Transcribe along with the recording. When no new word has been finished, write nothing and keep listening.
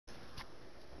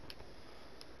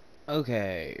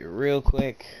Okay, real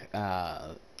quick,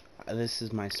 this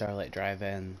is my Starlight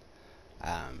Drive-In.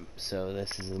 So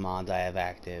this is the mod I have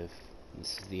active.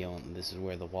 This is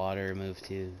where the water moved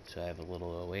to, so I have a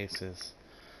little oasis,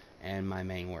 and my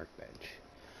main workbench.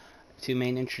 Two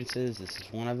main entrances, this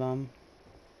is one of them.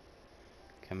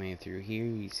 Coming through here,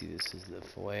 you see this is the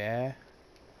foyer.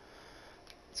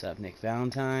 What's up, Nick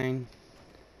Valentine?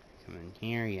 Come in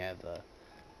here, you have the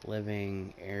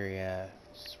living area.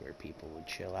 This is where people would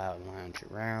chill out and lounge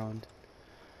around.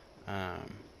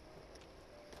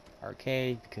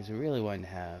 Arcade, because we really wanted to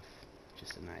have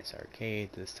just a nice arcade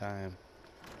this time.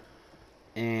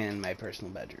 And my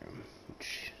personal bedroom,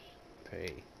 which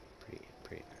pretty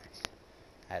nice.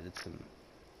 Added some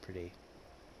pretty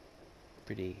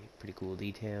cool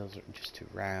details, just to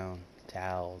round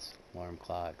towels, alarm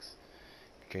clocks,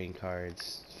 trading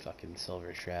cards, fucking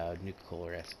silver shroud,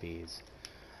 Nuka-Cola recipes.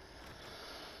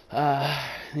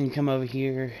 Then you come over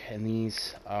here, and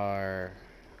these are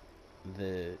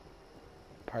the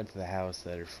parts of the house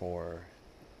that are for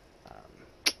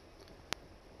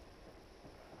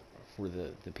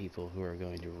the people who are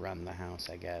going to run the house,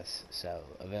 I guess. So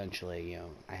eventually,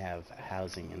 I have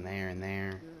housing in there and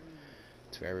there.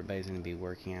 It's where everybody's going to be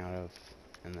working out of,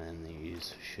 and then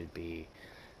these should be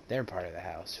their part of the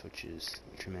house, which is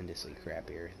tremendously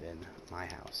crappier than my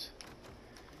house.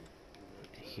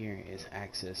 Here is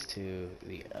access to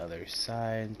the other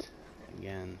side.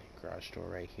 Again, garage door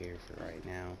right here for right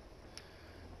now.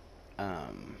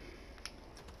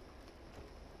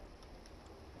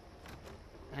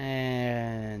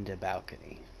 And a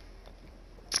balcony.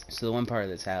 So the one part of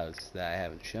this house that I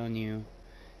haven't shown you,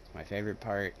 it's my favorite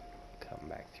part. Come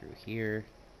back through here.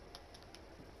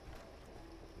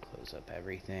 Close up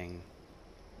everything.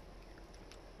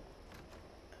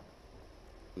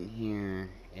 And here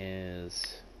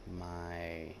is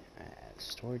my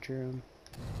storage room.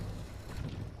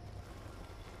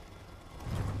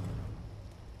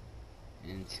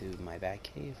 Into my bat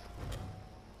cave.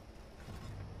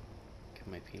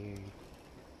 Come up here.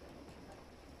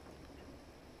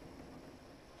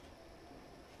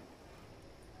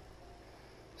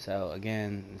 So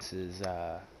again, this is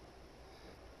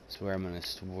where I'm gonna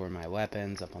store my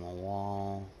weapons, up on the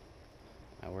wall,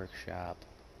 my workshop,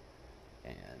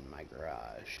 and my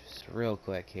garage. So real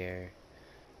quick here,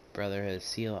 Brotherhood of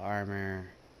Seal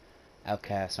armor,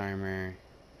 Outcast armor.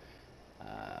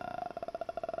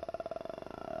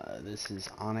 This is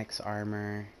Onyx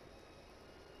armor,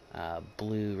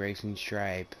 blue Racing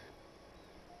Stripe,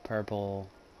 purple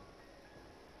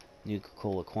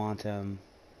Nuka-Cola Quantum.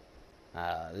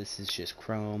 This is just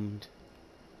chromed.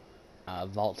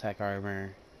 Vault-Tec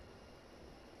armor,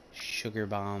 Sugar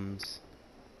Bombs,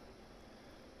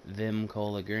 Vim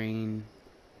Cola Green,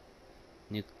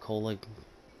 Nuka-Cola,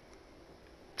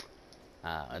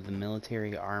 the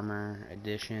Military Armor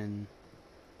Edition,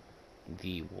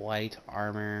 the white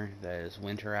armor that is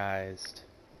winterized,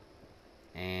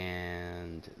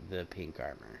 and the pink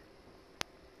armor.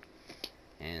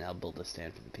 And I'll build a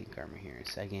stand for the pink armor here in a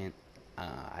second.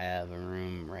 I have a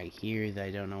room right here that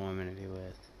I don't know what I'm going to do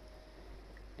with.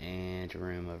 And a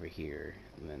room over here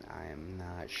that I am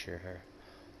not sure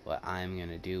what I'm going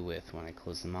to do with when I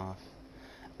close them off.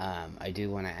 I do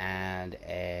want to add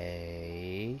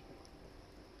a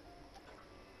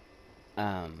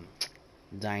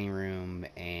dining room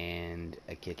and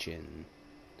a kitchen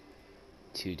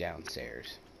to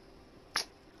downstairs.